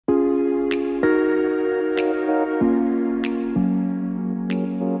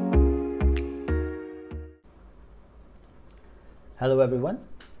Hello everyone,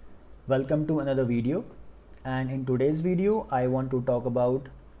 welcome to another video, and in today's video I want to talk about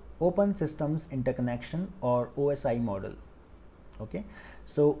Open Systems Interconnection or OSI model. Okay,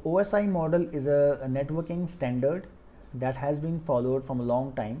 so OSI model is a networking standard that has been followed from a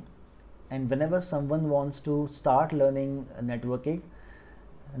long time, and whenever someone wants to start learning networking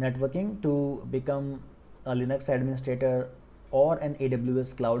to become a Linux administrator or an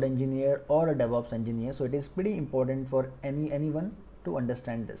AWS cloud engineer or a DevOps engineer, so it is pretty important for anyone to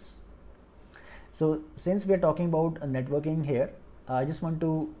understand this. So since we are talking about networking here, I just want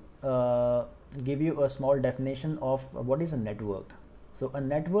to give you a small definition of what is a network. So a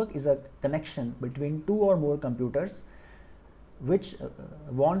network is a connection between two or more computers which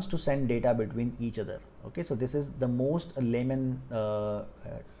wants to send data between each other. Okay, so this is the most layman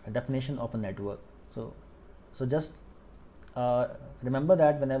definition of a network. So just remember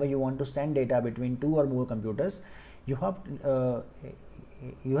that whenever you want to send data between two or more computers, you have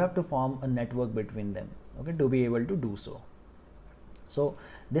to form a network between them, okay, to be able to do so. So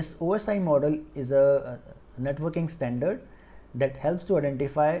this OSI model is a networking standard that helps to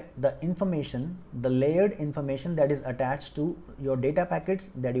identify the information, the layered information that is attached to your data packets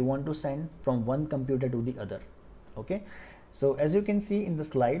that you want to send from one computer to the other. Okay, so as you can see in the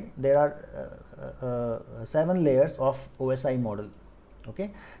slide, there are 7 layers of OSI model.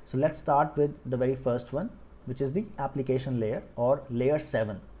 Okay, so let's start with the very first one, which is the application layer or layer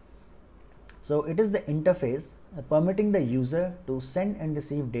 7. So it is the interface permitting the user to send and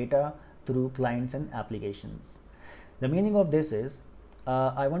receive data through clients and applications. The meaning of this is,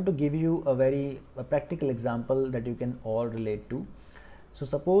 I want to give you a practical example that you can all relate to. So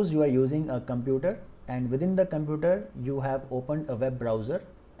suppose you are using a computer, and within the computer you have opened a web browser,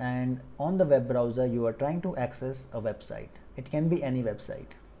 and on the web browser you are trying to access a website. It can be any website.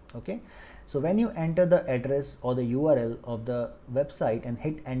 Okay, so when you enter the address or the URL of the website and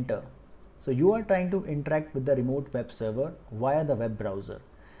hit enter, so you are trying to interact with the remote web server via the web browser.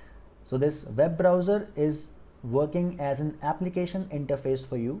 So this web browser is working as an application interface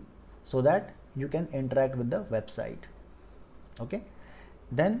for you so that you can interact with the website. Okay,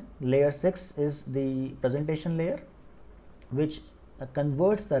 then layer 6 is the presentation layer, which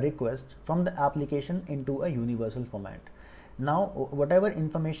converts the request from the application into a universal format. Now whatever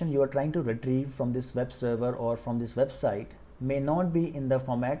information you are trying to retrieve from this web server or from this website may not be in the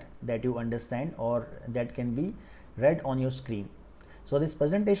format that you understand or that can be read on your screen. So this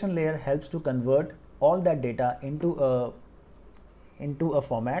presentation layer helps to convert all that data into a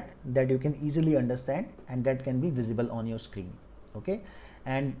format that you can easily understand and that can be visible on your screen. Okay,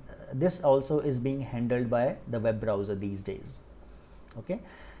 and this also is being handled by the web browser these days. Okay,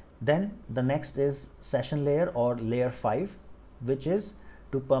 then the next is session layer or layer 5, which is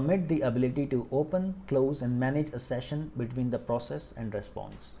to permit the ability to open, close and manage a session between the process and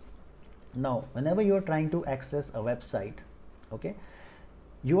response. Now whenever you are trying to access a website, okay,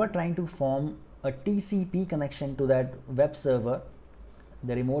 you are trying to form a TCP connection to that web server,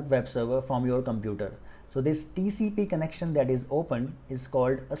 the remote web server, from your computer. So this TCP connection that is opened is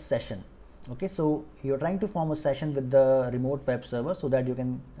called a session. Okay, so you're trying to form a session with the remote web server so that you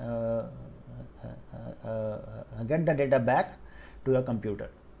can get the data back to your computer.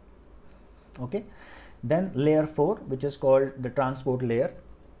 Okay, then layer 4, which is called the transport layer.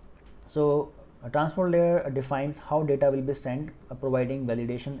 So a transport layer defines how data will be sent, providing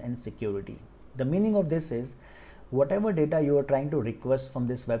validation and security. The meaning of this is, whatever data you are trying to request from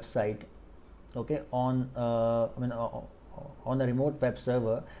this website, okay, on a remote web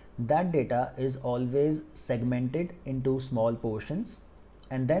server, that data is always segmented into small portions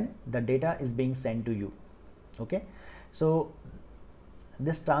and then the data is being sent to you. Okay, so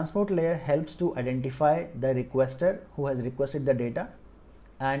this transport layer helps to identify the requester who has requested the data,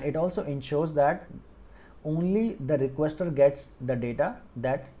 and it also ensures that only the requester gets the data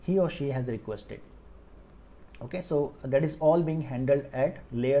that he or she has requested. Okay, so that is all being handled at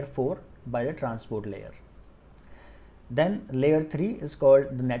layer 4 by the transport layer. Then layer 3 is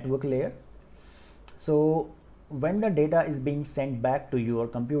called the network layer. So when the data is being sent back to your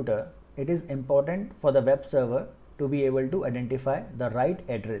computer, it is important for the web server to be able to identify the right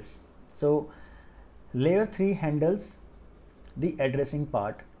address. So layer 3 handles the addressing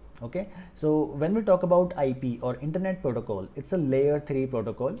part. Okay, so when we talk about IP or internet protocol, it's a layer 3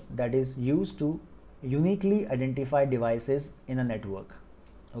 protocol that is used to uniquely identify devices in a network.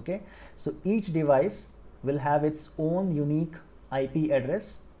 Okay, so each device will have its own unique IP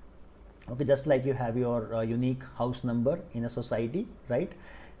address. Okay, just like you have your unique house number in a society, right?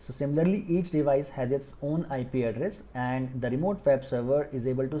 So similarly, each device has its own IP address, and the remote web server is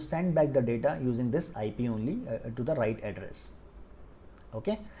able to send back the data using this IP only to the right address.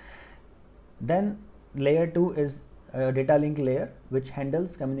 Okay. Then layer 2 is a data link layer, which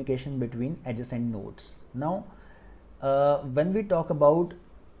handles communication between adjacent nodes. Now, when we talk about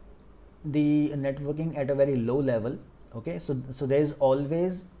the networking at a very low level, okay, so there is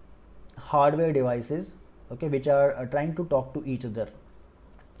always hardware devices, okay, which are trying to talk to each other,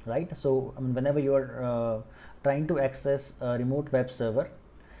 right? So I mean, whenever you are trying to access a remote web server,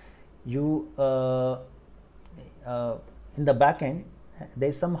 you in the back end there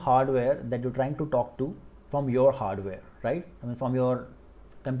is some hardware that you're trying to talk to from your hardware, right? I mean, from your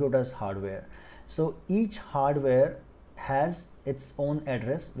computer's hardware. So each hardware has its own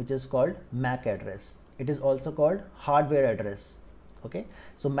address, which is called MAC address. It is also called hardware address. Okay,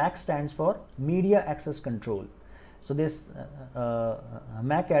 so MAC stands for media access control. So this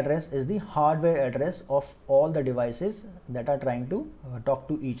MAC address is the hardware address of all the devices that are trying to talk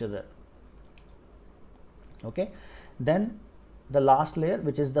to each other. Okay, then the last layer,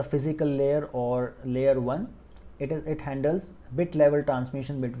 which is the physical layer or layer 1, it handles bit level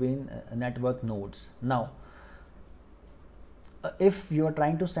transmission between network nodes. Now, if you are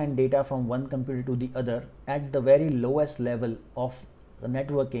trying to send data from one computer to the other at the very lowest level of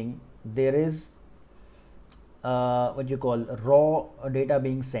networking, there is what you call raw data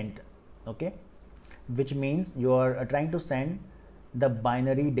being sent, okay, which means you are trying to send the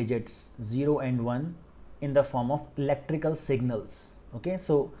binary digits 0 and 1 in the form of electrical signals. Okay,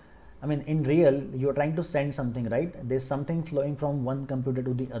 so I mean, in real, you're trying to send something, right? There's something flowing from one computer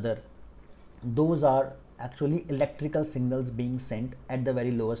to the other. Those are actually electrical signals being sent at the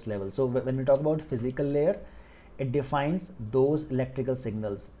very lowest level. So when we talk about physical layer, it defines those electrical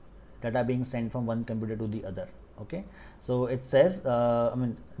signals that are being sent from one computer to the other. Okay, so it says, I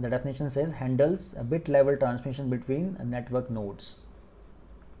mean, the definition says handles a bit level transmission between network nodes.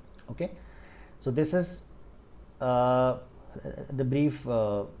 Okay, so this is the brief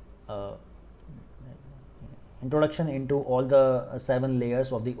introduction into all the 7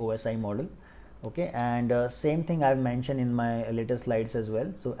 layers of the OSI model. Okay, and same thing I've mentioned in my later slides as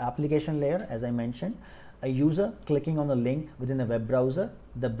well. So application layer, as I mentioned, a user clicking on a link within a web browser,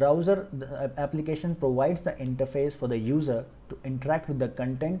 the application provides the interface for the user to interact with the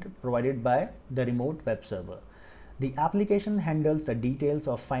content provided by the remote web server. The application handles the details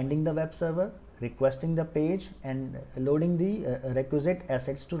of finding the web server, requesting the page, and loading the requisite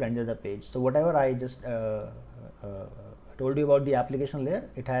assets to render the page. So whatever I just told you about the application layer,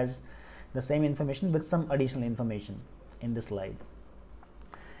 it has the same information with some additional information in this slide.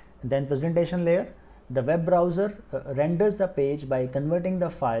 Then presentation layer, the web browser renders the page by converting the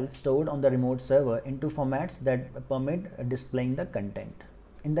file stored on the remote server into formats that permit displaying the content.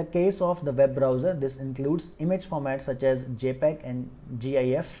 In the case of the web browser, this includes image formats such as JPEG and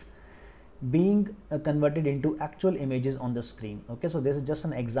GIF being converted into actual images on the screen. Okay, so this is just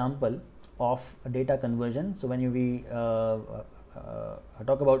an example of data conversion. So when we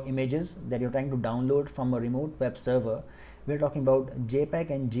talk about images that you're trying to download from a remote web server, we're talking about JPEG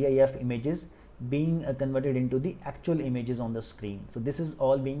and GIF images being converted into the actual images on the screen. So this is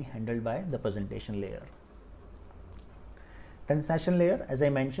all being handled by the presentation layer. Then session layer, as I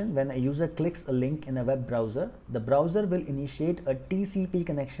mentioned, when a user clicks a link in a web browser, the browser will initiate a TCP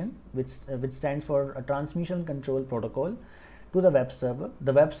connection, which stands for a transmission control protocol, to the web server.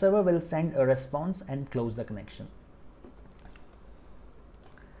 The web server will send a response and close the connection.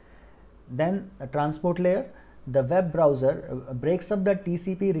 Then a transport layer, the web browser breaks up the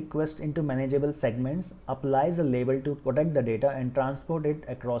TCP request into manageable segments, applies a label to protect the data, and transport it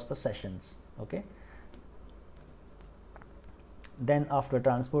across the sessions. Okay. Then after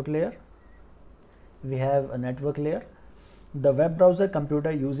transport layer, we have a network layer. The web browser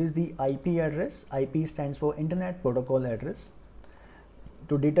computer uses the IP address, IP stands for Internet Protocol Address,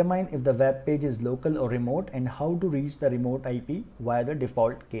 to determine if the web page is local or remote and how to reach the remote IP via the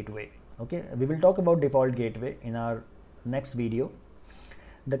default gateway. Okay, we will talk about default gateway in our next video.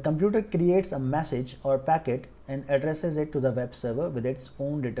 The computer creates a message or packet and addresses it to the web server with its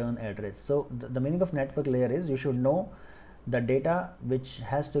own return address. So the meaning of network layer is you should know the data which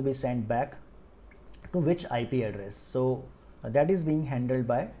has to be sent back to which IP address. So that is being handled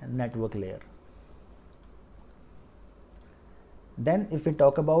by network layer. Then if we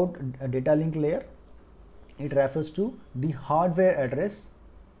talk about a data link layer, it refers to the hardware address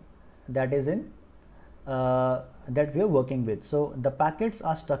that is in that we are working with. So the packets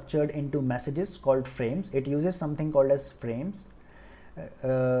are structured into messages called frames. It uses something called as frames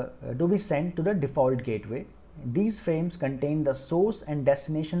to be sent to the default gateway. These frames contain the source and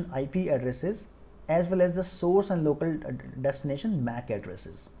destination IP addresses as well as the source and local destination MAC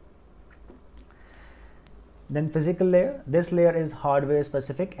addresses. Then physical layer, this layer is hardware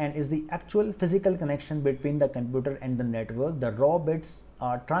specific and is the actual physical connection between the computer and the network. The raw bits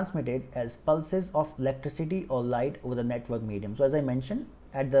are transmitted as pulses of electricity or light over the network medium. So as I mentioned,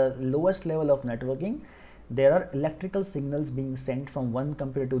 at the lowest level of networking, there are electrical signals being sent from one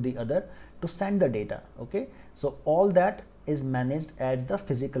computer to the other to send the data. Okay, so all that is managed as the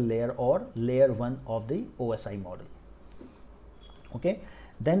physical layer or layer 1 of the OSI model. Okay,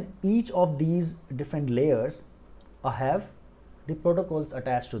 then each of these different layers have the protocols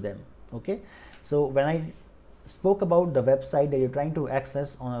attached to them. Okay, so when I spoke about the website that you're trying to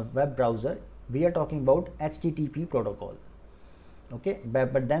access on a web browser, we are talking about HTTP protocol. Okay,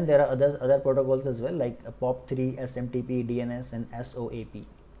 but then there are other protocols as well, like POP3, SMTP, DNS, and SOAP.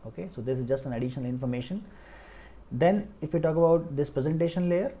 Okay, so this is just an additional information. Then if we talk about this presentation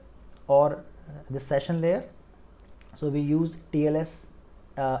layer or the session layer, so we use TLS,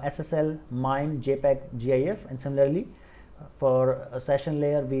 SSL, MIME, JPEG, GIF, and similarly for a session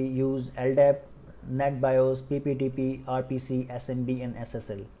layer we use LDAP, NetBIOS, PPTP, RPC, SMB, and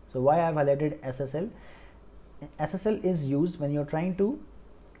SSL. So why I have highlighted SSL? SSL is used when you're trying to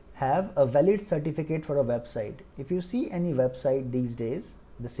have a valid certificate for a website. If you see any website these days,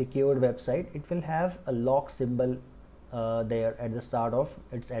 the secured website, it will have a lock symbol there at the start of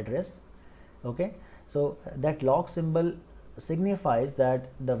its address. Okay, so that lock symbol signifies that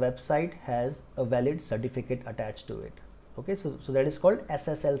the website has a valid certificate attached to it. Okay, so that is called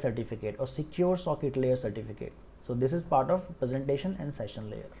SSL certificate or secure socket layer certificate. So this is part of presentation and session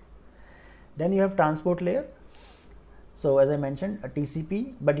layer. Then you have transport layer. So as I mentioned, a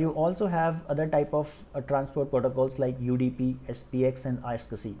TCP, but you also have other type of transport protocols like UDP, SPX, and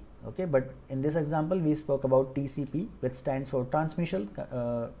ISC. Okay, but in this example we spoke about TCP, which stands for transmission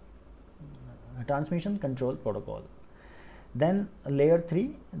control protocol. Then layer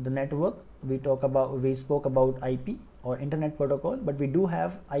 3, the network, we spoke about IP or internet protocol, but we do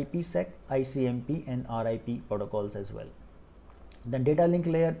have IPsec, ICMP, and RIP protocols as well. Then data link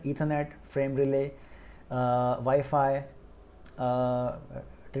layer, Ethernet, frame relay, Wi-Fi,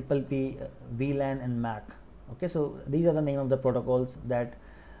 PPP, VLAN, and MAC. Okay, so these are the name of the protocols that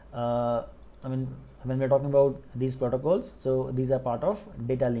when we're talking about these protocols, so these are part of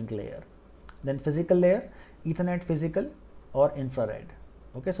data link layer. Then physical layer, Ethernet physical or infrared.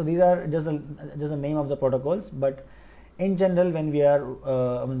 Okay, so these are just the name of the protocols, but in general when we are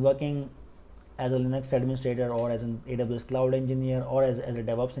working as a Linux administrator or as an AWS cloud engineer or as a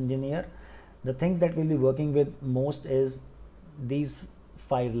DevOps engineer, the things that we'll be working with most is these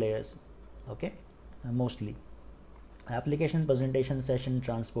 5 layers. Okay, mostly application, presentation, session,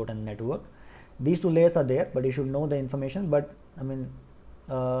 transport, and network. These 2 layers are there, but you should know the information. But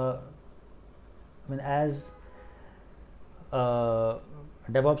as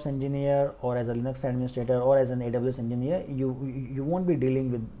DevOps engineer or as a Linux administrator or as an AWS engineer, you won't be dealing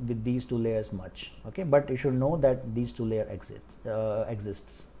with these 2 layers much. Okay, but you should know that these 2 layers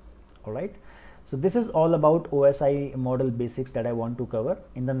exists. All right, so this is all about OSI model basics that I want to cover.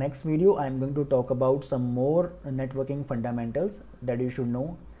 In the next video I am going to talk about some more networking fundamentals that you should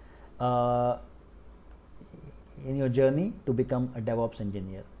know in your journey to become a DevOps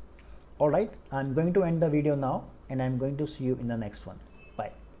engineer. All right, I'm going to end the video now, and I'm going to see you in the next one.